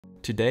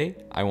Today,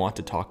 I want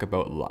to talk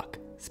about luck.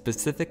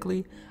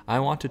 Specifically, I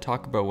want to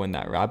talk about when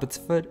that rabbit's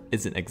foot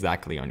isn't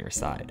exactly on your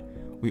side.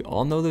 We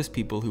all know those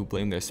people who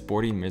blame their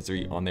sporting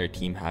misery on their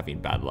team having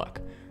bad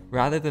luck,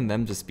 rather than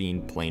them just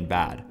being plain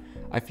bad.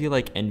 I feel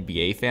like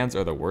NBA fans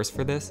are the worst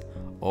for this,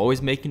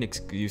 always making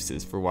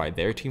excuses for why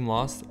their team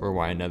lost or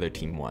why another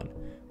team won.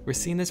 We're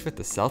seeing this with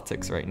the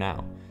Celtics right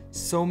now.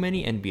 So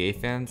many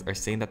NBA fans are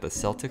saying that the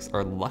Celtics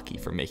are lucky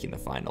for making the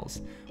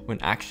finals, when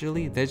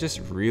actually they're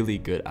just really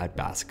good at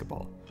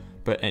basketball.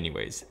 But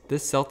anyways,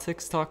 this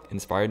Celtics talk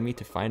inspired me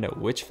to find out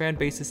which fan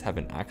bases have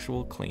an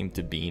actual claim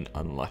to being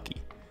unlucky.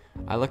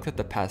 I looked at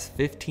the past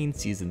 15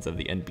 seasons of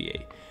the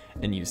NBA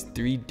and used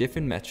 3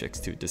 different metrics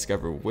to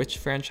discover which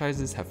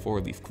franchises have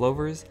 4-leaf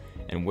clovers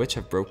and which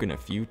have broken a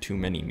few too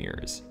many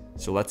mirrors.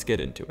 So let's get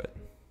into it.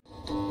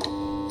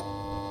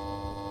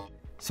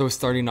 So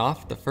starting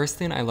off, the first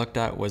thing I looked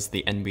at was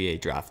the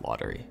NBA draft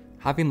lottery.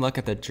 Having luck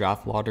at the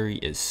draft lottery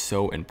is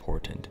so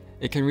important.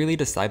 It can really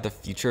decide the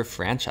future of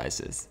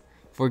franchises.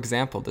 For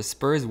example, the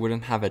Spurs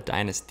wouldn't have a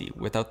dynasty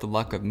without the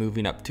luck of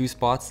moving up 2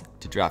 spots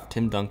to draft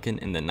Tim Duncan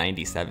in the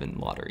 '97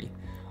 lottery.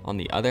 On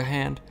the other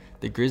hand,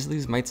 the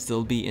Grizzlies might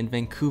still be in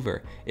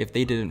Vancouver if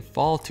they didn't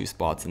fall 2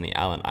 spots in the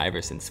Allen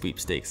Iverson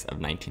sweepstakes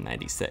of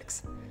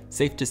 1996.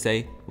 Safe to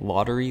say,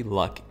 lottery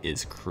luck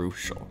is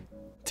crucial.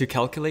 To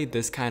calculate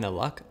this kind of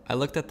luck, I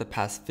looked at the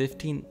past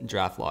 15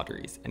 draft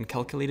lotteries and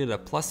calculated a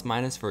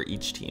plus-minus for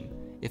each team.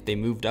 If they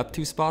moved up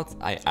 2 spots,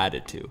 I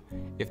added 2.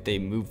 If they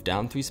moved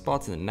down 3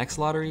 spots in the next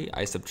lottery,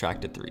 I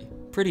subtracted 3.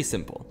 Pretty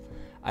simple.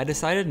 I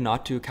decided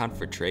not to account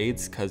for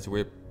trades because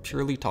we're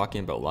purely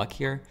talking about luck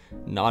here,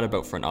 not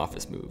about front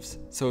office moves.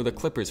 So the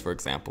Clippers, for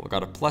example,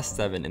 got a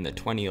 +7 in the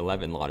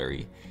 2011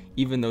 lottery,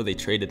 even though they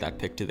traded that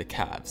pick to the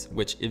Cavs,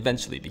 which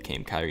eventually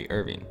became Kyrie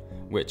Irving.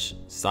 Which,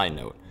 side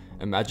note,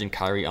 imagine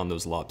Kyrie on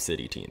those Lob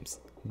City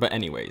teams. But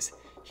anyways,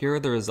 here are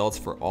the results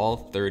for all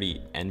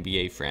 30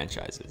 NBA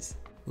franchises.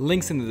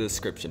 Links in the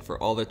description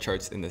for all the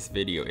charts in this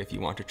video if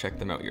you want to check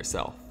them out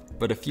yourself.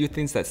 But a few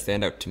things that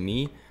stand out to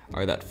me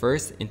are that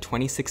first, in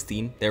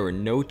 2016, there were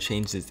no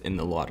changes in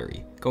the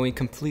lottery, going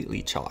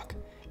completely chalk.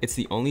 It's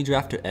the only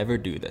draft to ever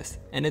do this,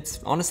 and it's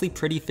honestly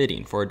pretty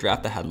fitting for a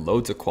draft that had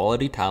loads of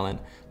quality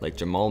talent like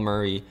Jamal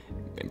Murray,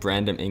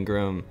 Brandon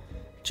Ingram,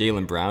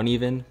 Jaylen Brown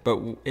even, but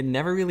it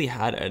never really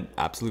had an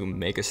absolute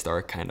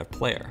megastar kind of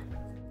player.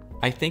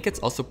 I think it's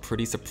also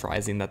pretty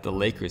surprising that the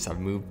Lakers have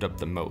moved up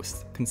the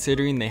most,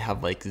 considering they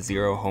have like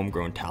 0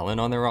 homegrown talent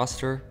on their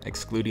roster,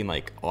 excluding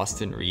like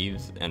Austin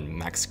Reeves and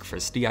Max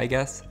Christie, I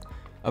guess.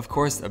 Of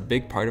course, a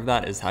big part of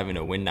that is having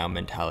a win now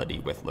mentality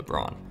with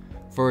LeBron.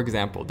 For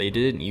example, they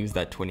didn't use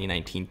that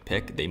 2019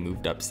 pick they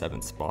moved up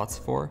 7 spots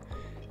for.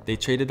 They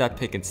traded that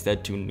pick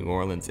instead to New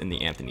Orleans in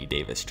the Anthony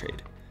Davis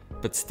trade.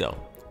 But still,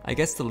 I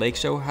guess the Lake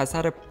Show has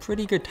had a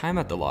pretty good time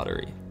at the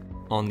lottery.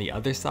 On the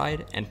other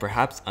side, and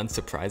perhaps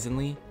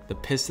unsurprisingly, the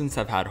Pistons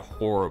have had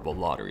horrible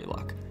lottery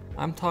luck.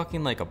 I'm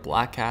talking like a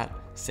black cat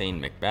saying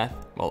Macbeth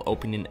while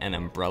opening an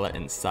umbrella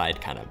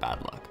inside kind of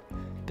bad luck.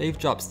 They've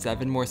dropped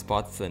 7 more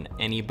spots than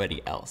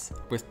anybody else,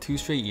 with 2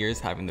 straight years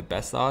having the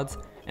best odds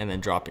and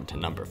then dropping to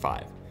number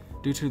 5.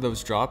 Due to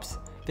those drops,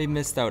 they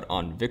missed out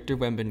on Victor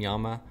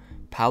Wembanyama,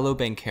 Paolo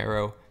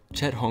Banchero,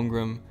 Chet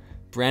Holmgren,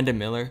 Brandon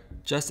Miller,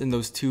 just in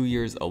those 2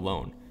 years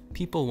alone.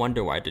 People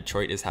wonder why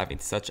Detroit is having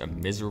such a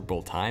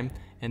miserable time,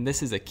 and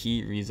this is a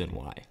key reason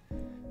why.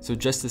 So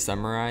just to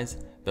summarize,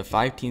 the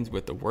 5 teams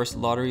with the worst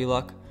lottery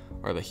luck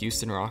are the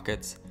Houston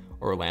Rockets,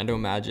 Orlando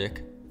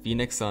Magic,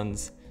 Phoenix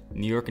Suns,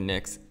 New York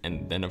Knicks,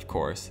 and then of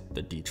course,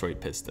 the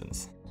Detroit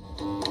Pistons.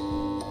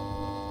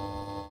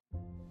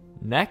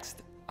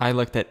 Next, I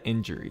looked at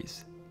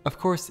injuries. Of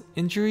course,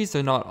 injuries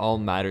are not all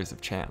matters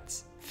of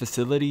chance.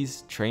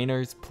 Facilities,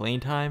 trainers, playing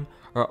time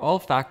are all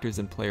factors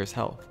in players'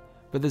 health.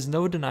 But there's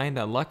no denying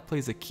that luck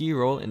plays a key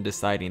role in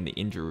deciding the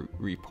injury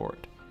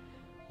report.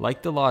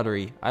 Like the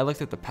lottery, I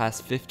looked at the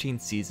past 15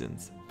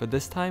 seasons, but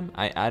this time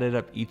I added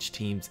up each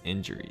team's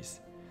injuries.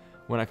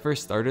 When I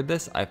first started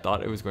this, I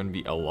thought it was going to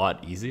be a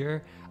lot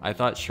easier. I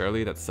thought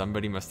surely that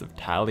somebody must have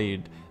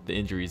tallied the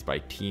injuries by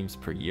teams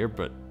per year,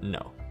 but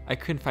no, I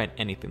couldn't find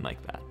anything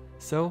like that.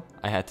 So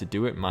I had to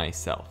do it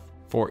myself.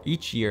 For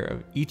each year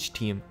of each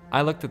team,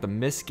 I looked at the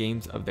missed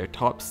games of their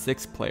top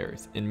 6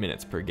 players in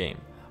minutes per game.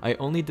 I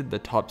only did the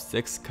top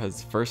 6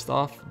 because first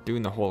off,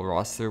 doing the whole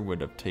roster would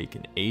have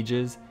taken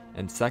ages,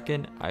 and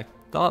second, I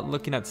thought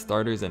looking at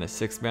starters and a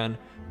 6-man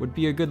would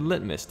be a good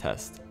litmus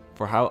test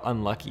for how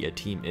unlucky a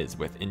team is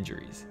with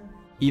injuries.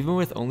 Even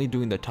with only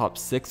doing the top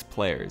 6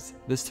 players,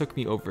 this took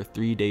me over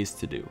 3 days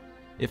to do.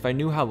 If I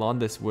knew how long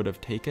this would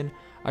have taken,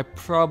 I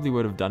probably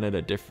would have done it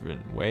a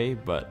different way,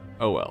 but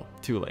oh well,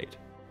 too late.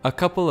 A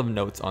couple of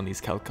notes on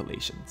these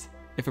calculations.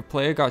 If a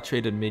player got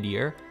traded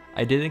mid-year,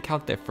 I didn't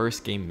count their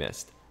first game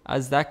missed,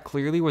 as that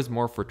clearly was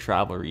more for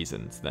travel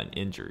reasons than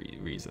injury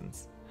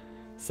reasons.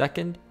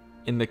 Second,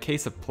 in the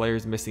case of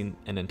players missing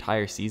an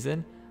entire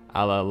season,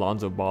 a la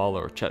Lonzo Ball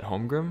or Chet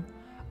Holmgren,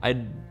 I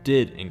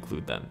did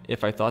include them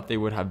if I thought they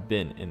would have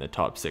been in the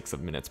top 6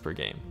 of minutes per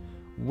game.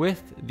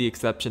 With the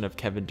exception of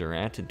Kevin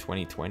Durant in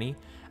 2020,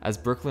 as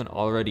Brooklyn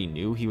already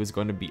knew he was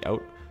going to be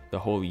out the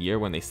whole year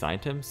when they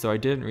signed him, so I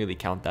didn't really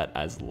count that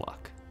as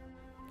luck.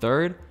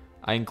 Third,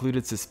 I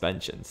included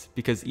suspensions,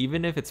 because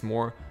even if it's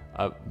more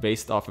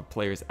based off of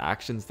players'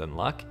 actions than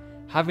luck,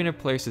 having a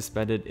player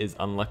suspended is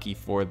unlucky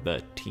for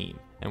the team,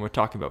 and we're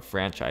talking about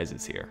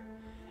franchises here.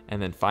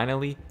 And then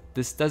finally,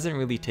 this doesn't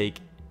really take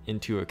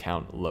into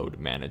account load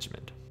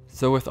management.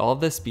 So with all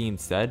this being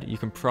said, you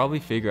can probably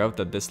figure out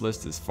that this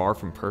list is far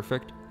from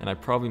perfect, and I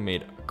probably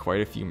made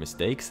quite a few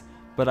mistakes,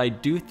 but I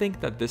do think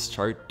that this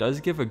chart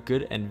does give a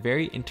good and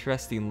very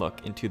interesting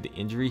look into the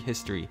injury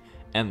history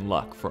and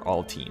luck for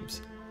all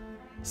teams.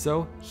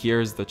 So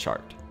here's the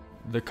chart.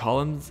 The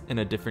columns in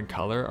a different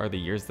color are the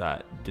years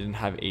that didn't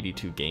have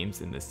 82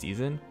 games in the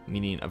season,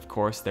 meaning of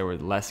course there were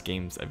less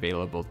games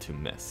available to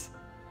miss.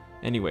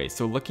 Anyway,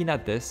 so looking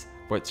at this,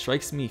 what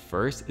strikes me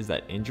first is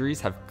that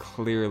injuries have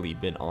clearly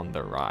been on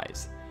the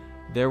rise.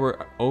 There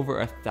were over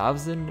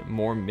 1,000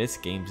 more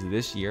missed games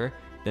this year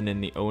than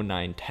in the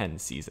 09-10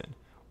 season,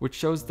 which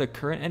shows the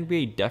current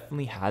NBA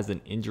definitely has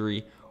an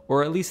injury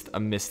or at least a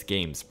missed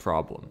games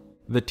problem.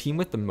 The team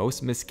with the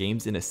most missed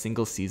games in a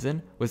single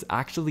season was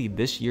actually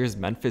this year's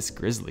Memphis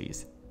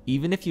Grizzlies.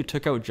 Even if you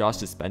took out Josh's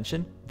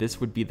suspension, this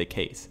would be the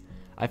case.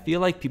 I feel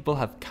like people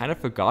have kind of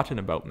forgotten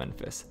about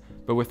Memphis,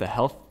 but with a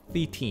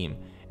healthy team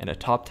and a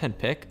top 10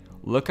 pick,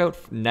 look out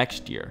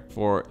next year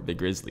for the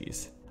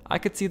Grizzlies. I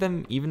could see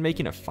them even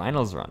making a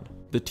finals run.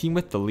 The team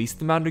with the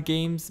least amount of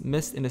games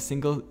missed in a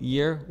single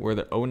year were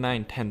the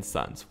 09-10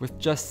 Suns, with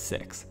just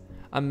 6.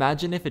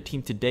 Imagine if a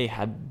team today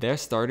had their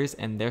starters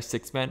and their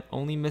 6-man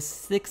only miss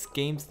 6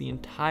 games the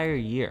entire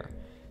year.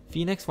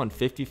 Phoenix won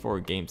 54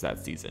 games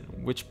that season,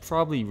 which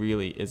probably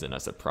really isn't a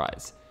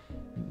surprise.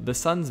 The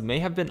Suns may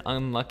have been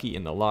unlucky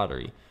in the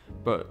lottery,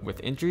 but with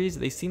injuries,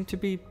 they seem to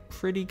be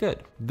pretty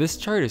good. This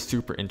chart is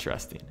super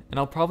interesting, and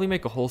I'll probably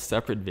make a whole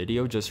separate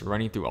video just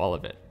running through all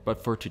of it,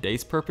 but for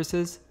today's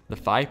purposes, the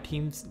 5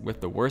 teams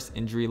with the worst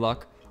injury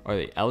luck are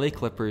the LA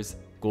Clippers,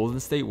 Golden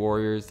State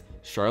Warriors,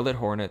 Charlotte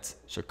Hornets,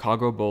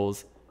 Chicago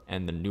Bulls,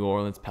 and the New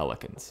Orleans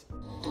Pelicans.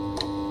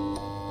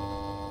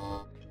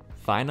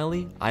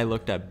 Finally, I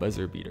looked at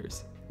buzzer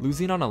beaters.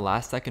 Losing on a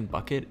last-second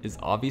bucket is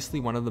obviously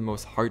one of the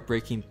most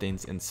heartbreaking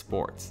things in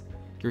sports.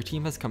 Your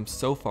team has come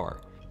so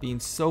far, being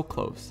so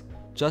close,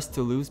 just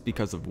to lose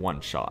because of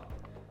one shot.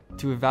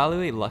 To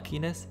evaluate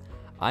luckiness,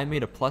 I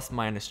made a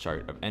plus-minus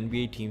chart of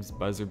NBA teams'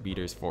 buzzer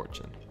beaters'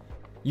 fortune.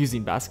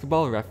 Using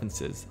basketball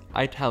references,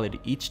 I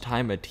tallied each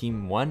time a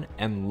team won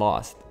and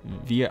lost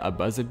via a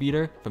buzzer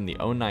beater from the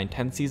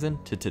 09-10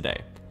 season to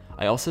today.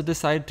 I also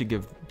decided to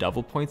give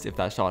double points if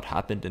that shot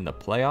happened in the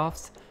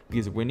playoffs,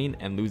 because winning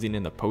and losing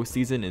in the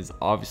postseason is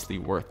obviously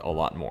worth a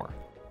lot more.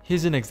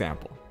 Here's an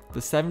example. The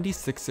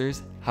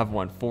 76ers have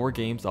won 4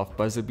 games off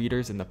buzzer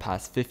beaters in the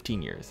past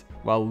 15 years,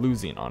 while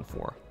losing on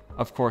 4.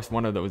 Of course,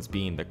 one of those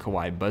being the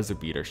Kawhi buzzer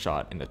beater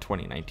shot in the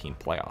 2019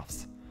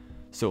 playoffs.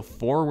 So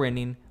 4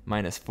 winning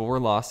minus 4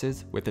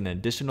 losses with an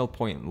additional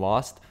point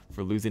lost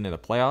for losing in the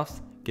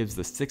playoffs gives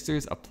the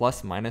Sixers a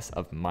plus-minus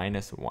of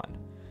 -1.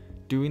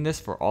 Doing this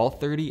for all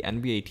 30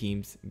 NBA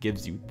teams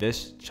gives you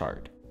this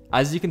chart.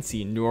 As you can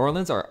see, New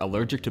Orleans are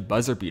allergic to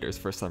buzzer beaters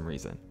for some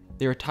reason.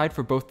 They are tied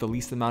for both the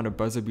least amount of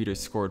buzzer beaters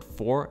scored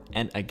for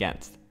and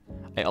against.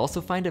 I also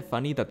find it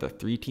funny that the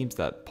 3 teams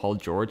that Paul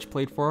George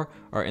played for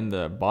are in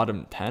the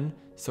bottom 10,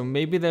 so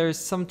maybe there's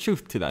some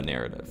truth to that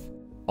narrative.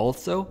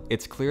 Also,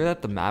 it's clear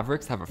that the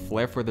Mavericks have a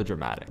flair for the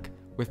dramatic,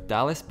 with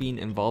Dallas being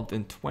involved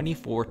in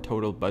 24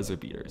 total buzzer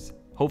beaters.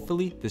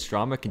 Hopefully, this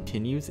drama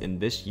continues in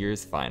this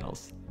year's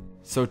finals.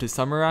 So to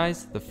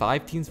summarize, the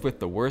 5 teams with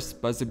the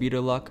worst buzzer beater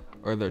luck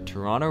are the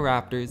Toronto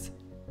Raptors,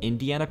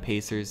 Indiana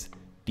Pacers,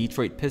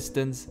 Detroit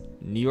Pistons,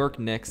 New York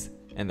Knicks,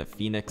 and the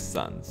Phoenix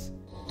Suns.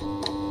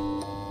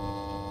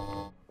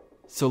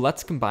 So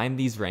let's combine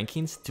these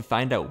rankings to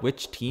find out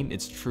which team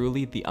is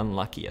truly the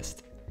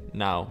unluckiest.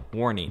 Now,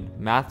 warning,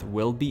 math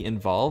will be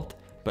involved,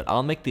 but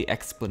I'll make the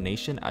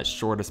explanation as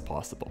short as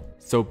possible.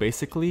 So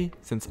basically,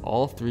 since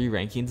all 3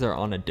 rankings are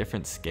on a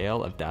different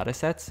scale of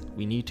datasets,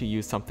 we need to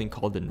use something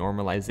called the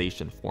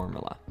normalization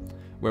formula,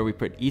 where we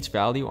put each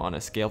value on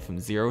a scale from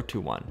 0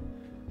 to 1,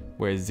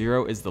 where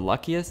 0 is the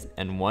luckiest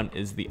and 1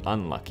 is the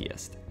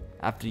unluckiest.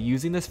 After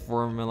using this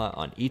formula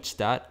on each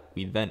stat,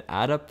 we then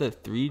add up the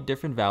 3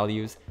 different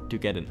values to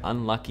get an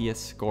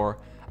unluckiest score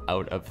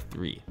out of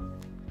 3.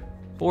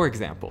 For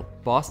example,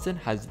 Boston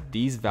has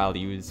these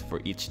values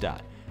for each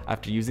stat.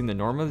 After using the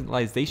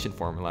normalization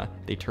formula,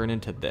 they turn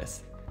into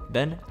this.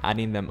 Then,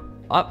 adding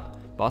them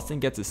up, Boston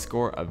gets a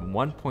score of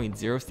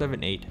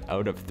 1.078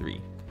 out of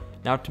 3.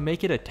 Now, to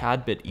make it a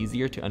tad bit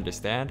easier to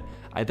understand,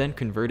 I then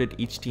converted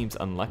each team's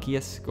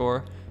unluckiest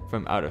score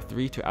from out of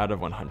 3 to out of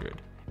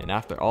 100. And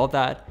after all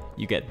that,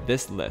 you get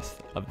this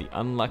list of the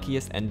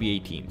unluckiest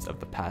NBA teams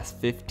of the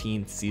past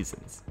 15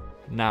 seasons.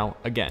 Now,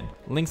 again,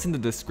 links in the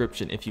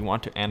description if you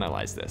want to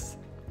analyze this,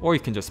 or you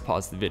can just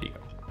pause the video.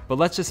 But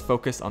let's just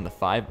focus on the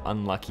 5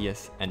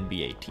 unluckiest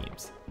NBA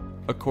teams.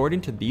 According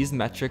to these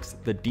metrics,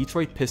 the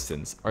Detroit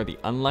Pistons are the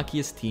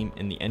unluckiest team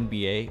in the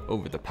NBA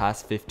over the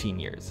past 15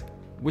 years,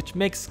 which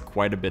makes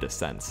quite a bit of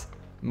sense.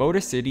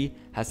 Motor City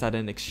has had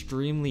an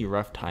extremely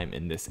rough time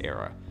in this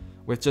era,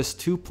 with just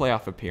 2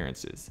 playoff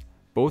appearances,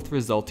 both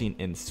resulting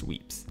in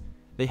sweeps.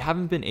 They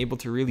haven't been able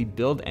to really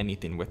build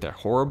anything with their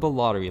horrible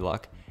lottery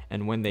luck,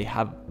 and when they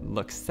have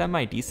looked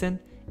semi-decent,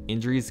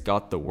 injuries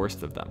got the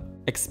worst of them.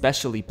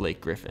 Especially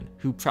Blake Griffin,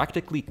 who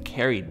practically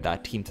carried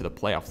that team to the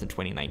playoffs in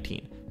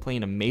 2019,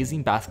 playing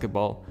amazing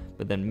basketball,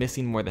 but then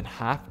missing more than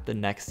half the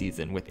next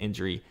season with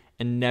injury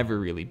and never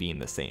really being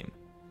the same.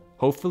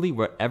 Hopefully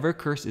whatever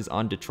curse is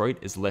on Detroit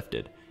is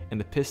lifted, and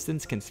the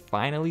Pistons can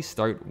finally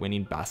start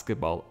winning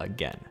basketball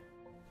again.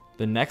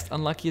 The next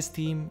unluckiest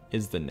team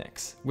is the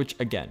Knicks, which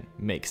again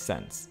makes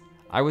sense.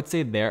 I would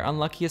say their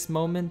unluckiest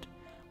moment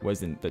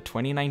was in the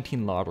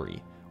 2019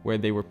 lottery, where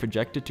they were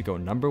projected to go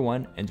number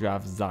 1 and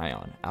draft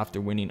Zion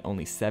after winning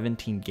only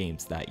 17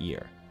 games that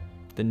year.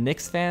 The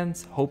Knicks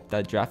fans hoped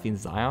that drafting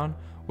Zion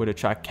would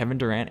attract Kevin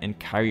Durant and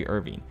Kyrie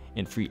Irving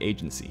in free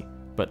agency,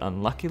 but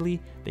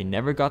unluckily, they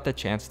never got the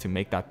chance to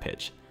make that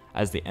pitch,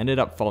 as they ended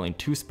up falling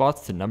 2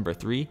 spots to number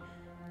 3,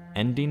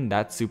 ending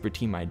that super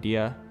team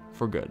idea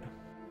for good.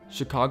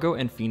 Chicago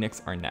and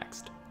Phoenix are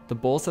next. The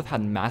Bulls have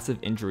had massive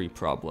injury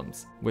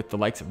problems, with the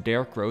likes of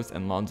Derrick Rose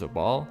and Lonzo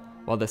Ball,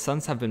 while the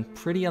Suns have been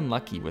pretty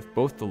unlucky with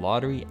both the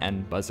lottery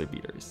and buzzer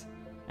beaters.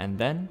 And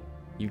then,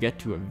 you get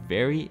to a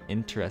very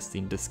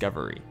interesting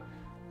discovery.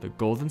 The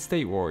Golden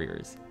State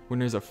Warriors,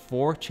 winners of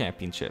 4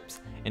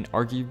 championships and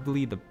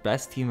arguably the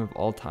best team of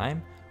all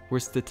time, were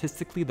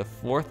statistically the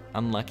 4th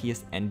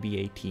unluckiest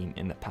NBA team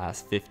in the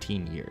past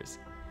 15 years.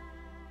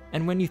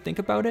 And when you think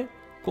about it,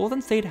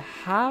 Golden State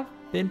have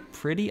been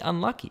pretty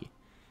unlucky.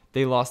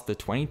 They lost the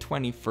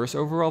 2020 first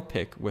overall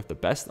pick with the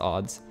best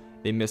odds.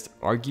 They missed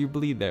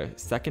arguably their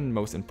second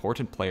most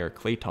important player,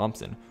 Klay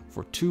Thompson,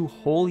 for 2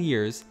 whole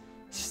years.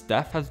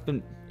 Steph has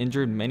been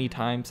injured many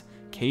times.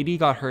 KD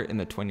got hurt in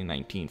the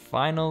 2019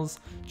 finals.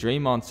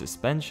 Draymond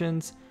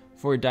suspensions.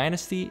 For a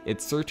dynasty,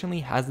 it certainly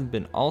hasn't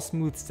been all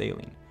smooth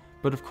sailing.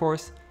 But of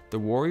course, the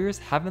Warriors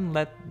haven't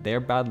let their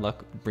bad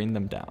luck bring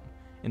them down.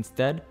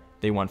 Instead,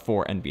 they won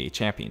 4 NBA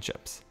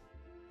championships.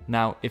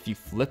 Now, if you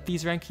flip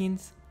these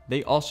rankings,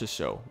 they also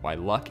show why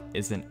luck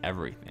isn't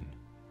everything.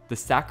 The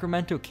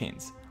Sacramento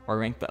Kings are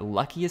ranked the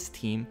luckiest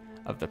team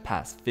of the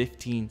past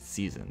 15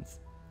 seasons.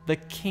 The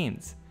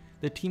Kings,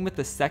 the team with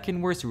the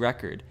second worst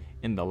record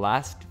in the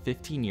last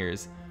 15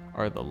 years,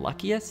 are the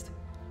luckiest?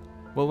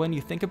 Well, when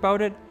you think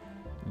about it,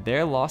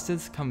 their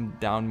losses come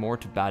down more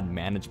to bad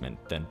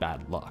management than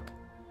bad luck.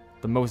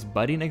 The most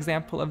budding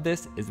example of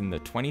this is in the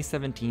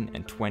 2017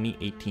 and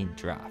 2018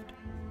 draft.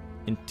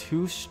 In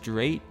 2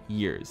 straight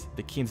years,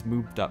 the Kings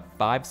moved up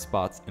 5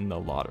 spots in the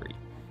lottery.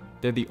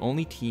 They're the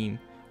only team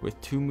with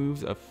 2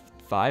 moves of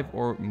 5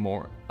 or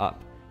more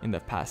up in the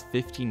past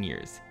 15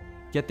 years,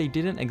 yet they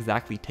didn't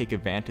exactly take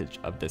advantage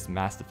of this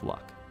massive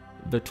luck.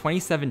 The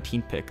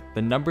 2017 pick,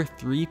 the number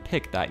 3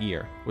 pick that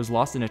year, was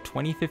lost in a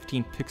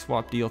 2015 pick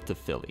swap deal to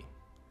Philly.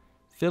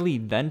 Philly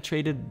then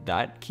traded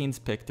that Kings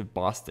pick to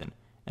Boston,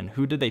 and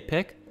who did they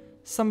pick?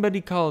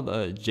 Somebody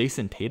called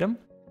Jason Tatum?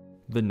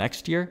 The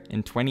next year,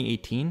 in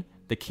 2018,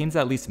 the Kings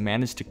at least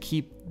managed to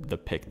keep the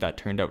pick that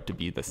turned out to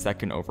be the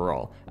 2nd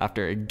overall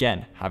after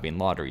again having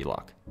lottery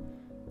luck.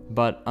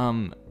 But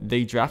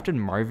they drafted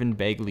Marvin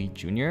Bagley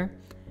Jr.,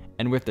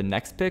 and with the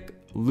next pick,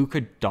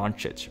 Luka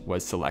Doncic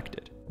was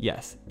selected.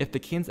 Yes, if the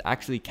Kings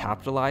actually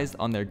capitalized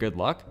on their good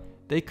luck,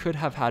 they could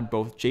have had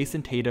both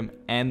Jason Tatum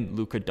and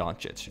Luka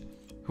Doncic,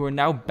 who are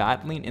now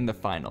battling in the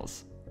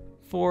finals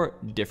for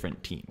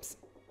different teams.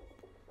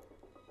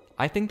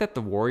 I think that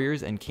the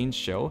Warriors and Kings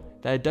show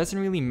that it doesn't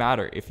really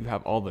matter if you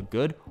have all the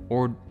good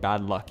or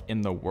bad luck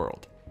in the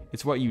world.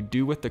 It's what you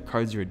do with the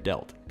cards you're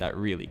dealt that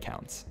really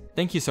counts.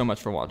 Thank you so much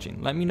for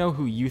watching. Let me know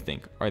who you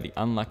think are the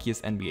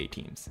unluckiest NBA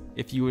teams.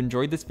 If you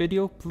enjoyed this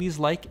video, please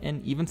like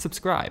and even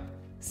subscribe.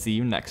 See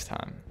you next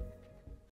time.